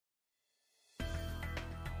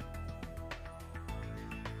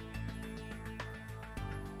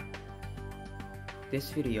This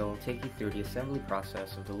video will take you through the assembly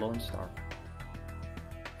process of the Lonestar.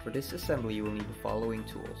 For this assembly you will need the following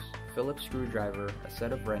tools: Phillips screwdriver, a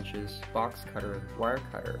set of wrenches, box cutter, wire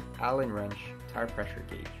cutter, Allen wrench, tire pressure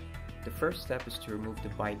gauge. The first step is to remove the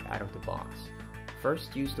bike out of the box.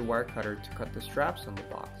 First, use the wire cutter to cut the straps on the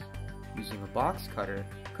box. Using a box cutter,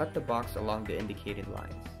 cut the box along the indicated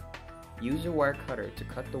lines. Use a wire cutter to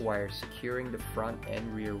cut the wires securing the front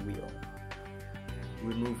and rear wheel.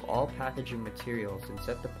 Remove all packaging materials and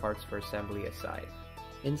set the parts for assembly aside.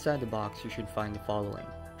 Inside the box you should find the following: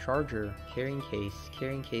 charger, carrying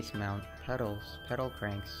case mount, pedals, pedal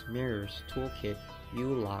cranks, mirrors, toolkit,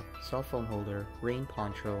 U-lock, cell phone holder, rain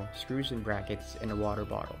poncho, screws and brackets, and a water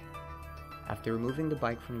bottle. After removing the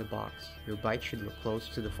bike from the box, your bike should look close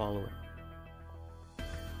to the following.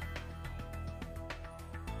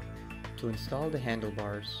 To install the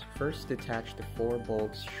handlebars, first detach the 4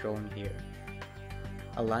 bolts shown here.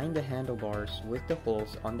 Align the handlebars with the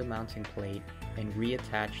holes on the mounting plate and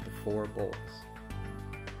reattach the 4 bolts.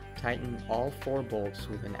 Tighten all 4 bolts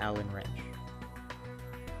with an Allen wrench.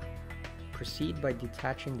 Proceed by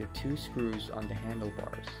detaching the 2 screws on the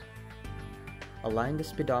handlebars. Align the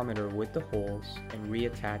speedometer with the holes and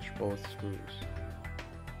reattach both screws.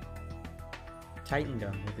 Tighten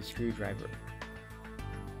them with a screwdriver.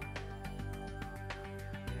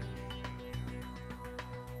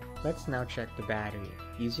 Let's now check the battery.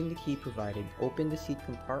 Using the key provided, open the seat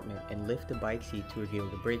compartment and lift the bike seat to reveal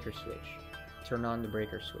the breaker switch. Turn on the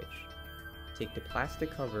breaker switch. Take the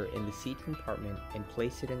plastic cover in the seat compartment and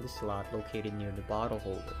place it in the slot located near the bottle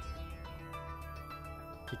holder.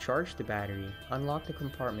 To charge the battery, unlock the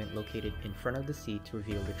compartment located in front of the seat to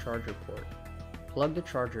reveal the charger port. Plug the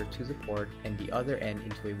charger to the port and the other end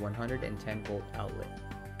into a 110 volt outlet.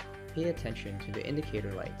 Pay attention to the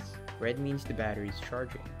indicator lights. Red means the battery is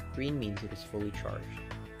charging, green means it is fully charged.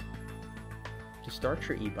 To start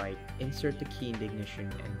your e-bike, insert the key in the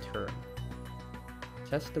ignition and turn.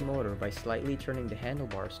 Test the motor by slightly turning the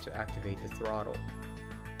handlebars to activate the throttle.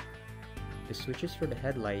 The switches for the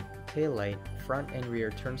headlight, tail light, front and rear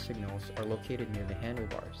turn signals are located near the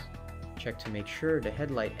handlebars. Check to make sure the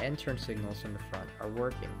headlight and turn signals on the front are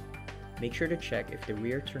working. Make sure to check if the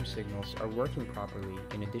rear turn signals are working properly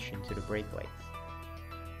in addition to the brake lights.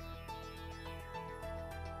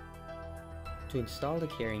 To install the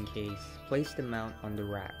carrying case, place the mount on the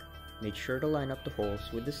rack. Make sure to line up the holes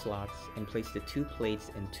with the slots and place the 2 plates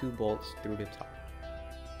and 2 bolts through the top.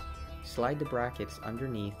 Slide the brackets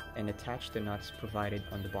underneath and attach the nuts provided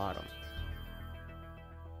on the bottom.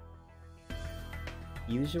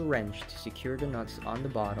 Use a wrench to secure the nuts on the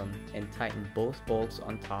bottom and tighten both bolts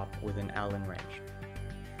on top with an Allen wrench.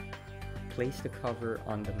 Place the cover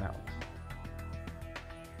on the mount.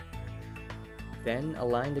 Then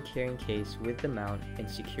align the carrying case with the mount and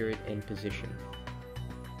secure it in position.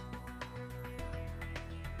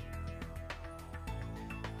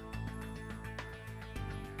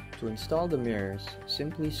 To install the mirrors,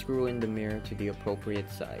 simply screw in the mirror to the appropriate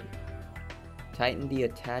side. Tighten the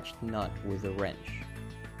attached nut with a wrench.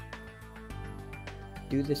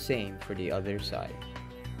 Do the same for the other side.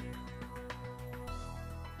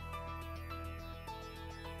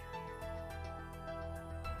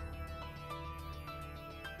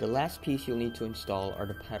 The last piece you'll need to install are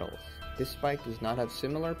the pedals. This bike does not have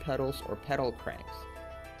similar pedals or pedal cranks.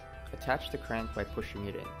 Attach the crank by pushing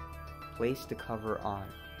it in. Place the cover on.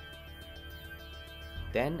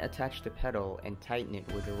 Then attach the pedal and tighten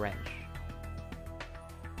it with a wrench.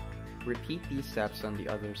 Repeat these steps on the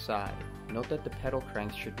other side. Note that the pedal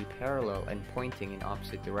cranks should be parallel and pointing in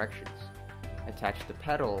opposite directions. Attach the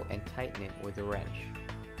pedal and tighten it with a wrench.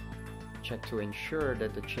 Check to ensure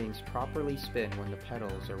that the chains properly spin when the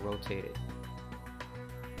pedals are rotated.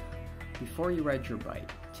 Before you ride your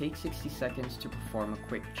bike, take 60 seconds to perform a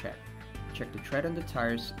quick check. Check the tread on the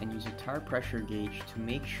tires and use a tire pressure gauge to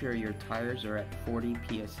make sure your tires are at 40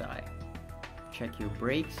 psi. Check your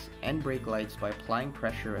brakes and brake lights by applying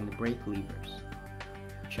pressure on the brake levers.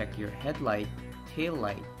 Check your headlight, tail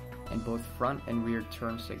light, and both front and rear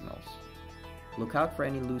turn signals. Look out for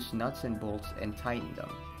any loose nuts and bolts and tighten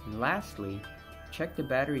them. And lastly, check the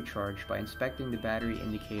battery charge by inspecting the battery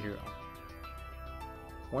indicator.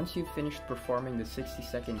 Once you've finished performing the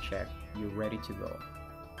 60-second check, you're ready to go.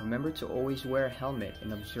 Remember to always wear a helmet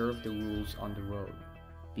and observe the rules on the road.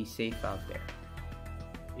 Be safe out there.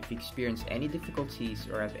 If you experience any difficulties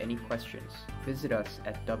or have any questions, visit us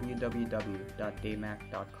at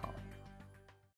www.daymak.com.